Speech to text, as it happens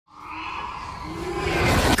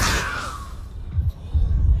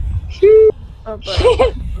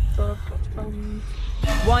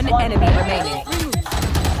One enemy remaining.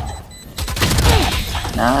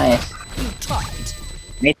 Nice.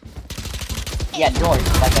 Yeah,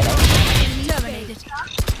 doors. Like I know. Terminated.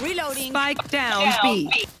 Reloading. Spike down B.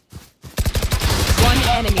 One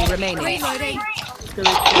enemy remaining. Reloading.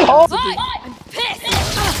 Oh, I'm pissed.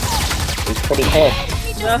 he's pretty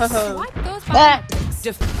pissed. Wipe those Ah.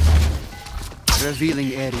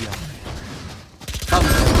 Revealing area.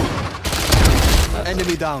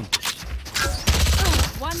 Enemy down.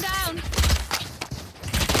 One down.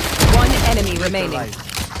 One enemy remaining.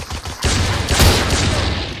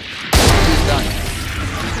 He's done.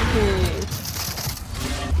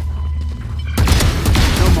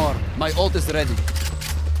 No more. My ult is ready.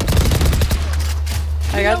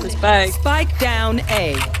 I got this bag. Spike down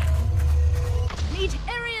A. Need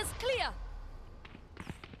areas clear.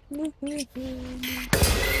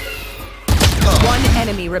 One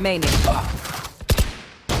enemy remaining.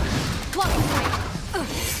 Blocking sight.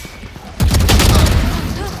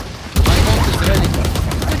 My ult is ready.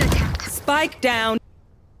 Spike down.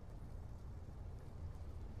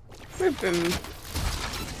 Rip him.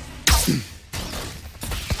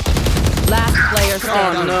 Last player Oh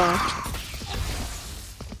standing. no.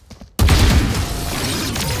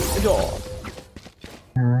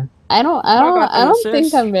 I don't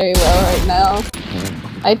think I'm very well right now.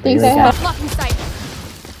 I think I have. Blocking sight.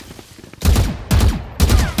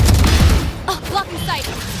 Blocking sight.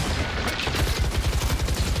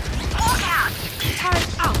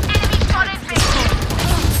 Turret out. Enemy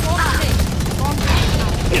spotted.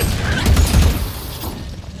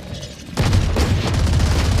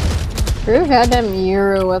 Drew had that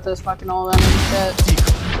mirror with his fucking old enemy shit.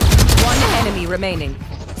 One enemy remaining.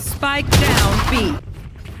 Spike down B.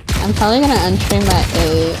 I'm probably gonna unstream at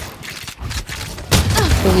 8.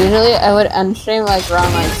 Cause usually I would unstream like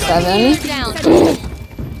around like 7. Down.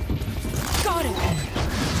 Got him.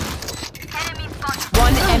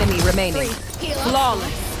 One enemy remaining.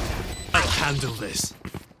 Flawless. I handle this.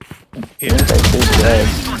 These are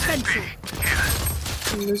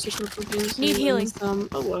too good. Need healing. Oh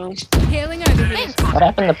well. Healing over here. What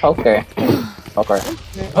happened to poker? Poker.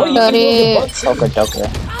 Oh, you can Poker joker.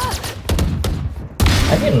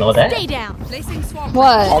 I didn't know that. Stay down. Placing swamp.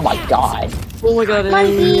 What? Oh my god. Oh my god.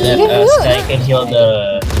 Sky can heal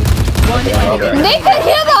the. One enemy. They could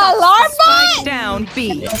hear the alarm Spike bot! down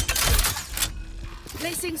B.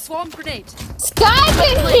 Placing swarm grenade. Sky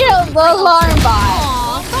can hear the alarm bot!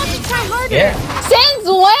 Aw, thought to try harder. Yeah. Since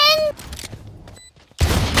when?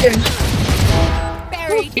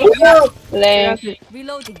 Buried. Lame.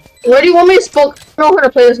 Reloading. Where do you want me to spoke? I don't know how to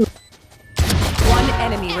play this. One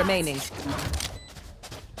enemy remaining.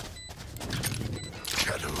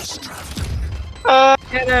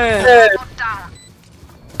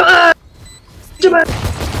 Get her.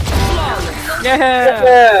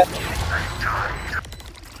 Yeah.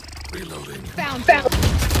 Found.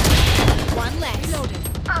 One less. Reloading.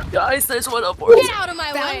 Guys, there's one up. Get out of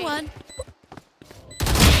my way. One.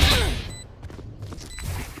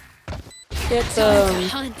 Get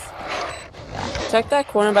Hunt. check that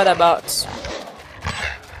corner by that box.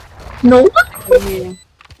 No. Yeah.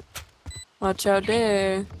 Watch out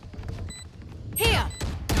there. Here.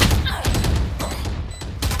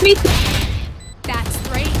 Me. That's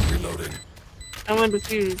three. I want to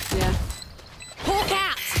defuse, yeah. Hawk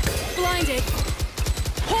out. Blinded.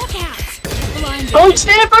 Hawk out. Blinded. Oh,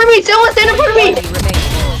 stand in front of me! Someone stand in front of me!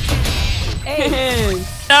 Enemy remaining.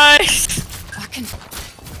 Nice! Fucking.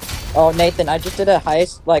 Oh, Nathan, I just did a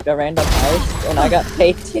heist, like a random heist, and I got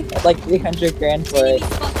paid like 300 grand for it.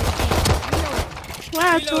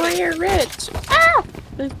 Wow, Tori, you're rich! Ah!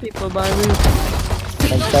 There's people by me.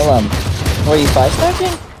 And kill him. Were you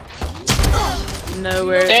 5-stacking?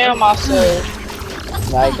 Nowhere. Damn, I said.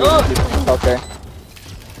 No, I agree with you. Poker.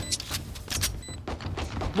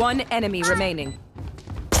 One enemy remaining.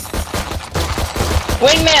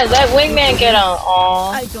 Wingman, let Wingman get on.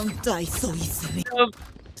 Aww. I don't die so easily.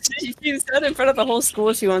 She said in front of the whole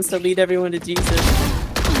school she wants to lead everyone to Jesus.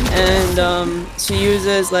 And she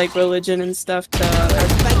uses like religion and stuff to not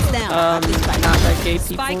like gay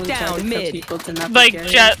people Spike and down, try to mid. people to not Like, be gay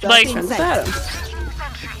ja- and stuff. like- Turns out.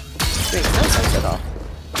 Makes no sense at all.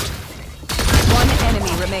 One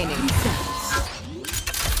enemy remaining.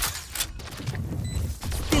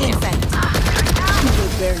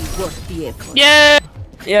 Yeah.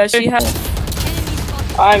 Yeah, she has.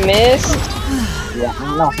 I missed. Yeah, I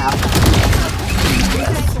don't know how.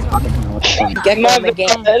 Get my bad.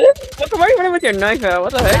 Look, why are you running with your knife out?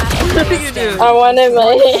 What the heck? What are you doing? I wanted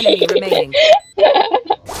Enemy my. remaining.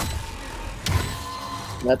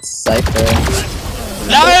 That's Cypher.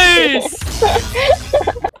 Nice.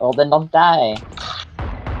 Well, then don't die.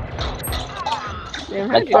 Damn,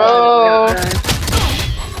 Like, bro.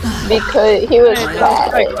 Because he was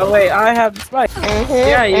bad. Oh wait, I have the spike.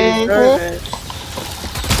 Yeah, you deserve it.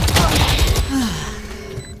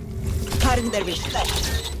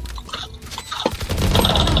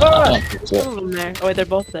 Two of them there. Oh wait, they're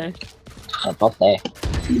both there. They're both there.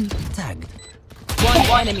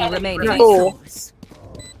 One enemy remaining. Cool.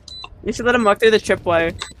 You should let him walk through the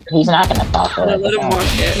tripwire. He's not gonna fall for No, it. let him walk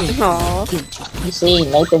it. Aww. You see,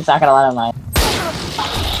 Nathan's not gonna let him mind.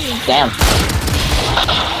 Damn.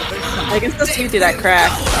 I can still see through that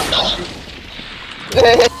crack.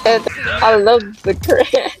 I love the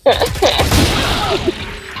crack.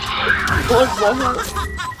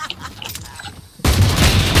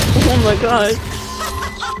 Oh my god.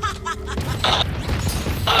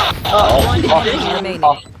 One enemy remaining.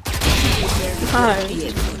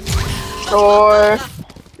 Hi. Or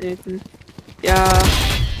Nathan. Yeah.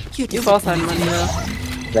 You both had money though.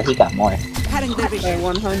 But he got more. Like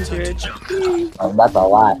 100. Oh, that's a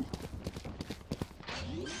lot.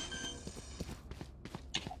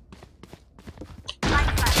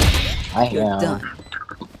 I hear him.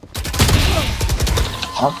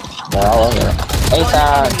 Oh, they're all over it. Hey,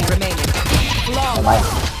 Enemy remaining. my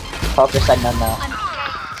poker said no.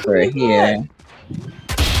 We're here.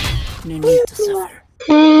 No need to suffer.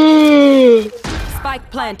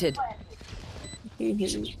 Spike planted.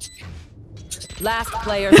 Last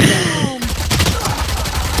player standing.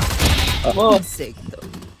 Whoa.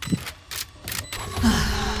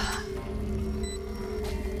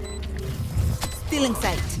 Still in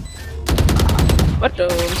sight. What the?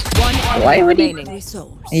 One Why enemy would he- remaining.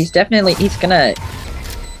 Resource. He's gonna.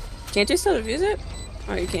 Can't you still defuse it?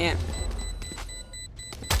 Oh, you can't.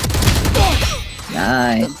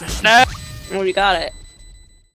 Nice. Oh, you got it.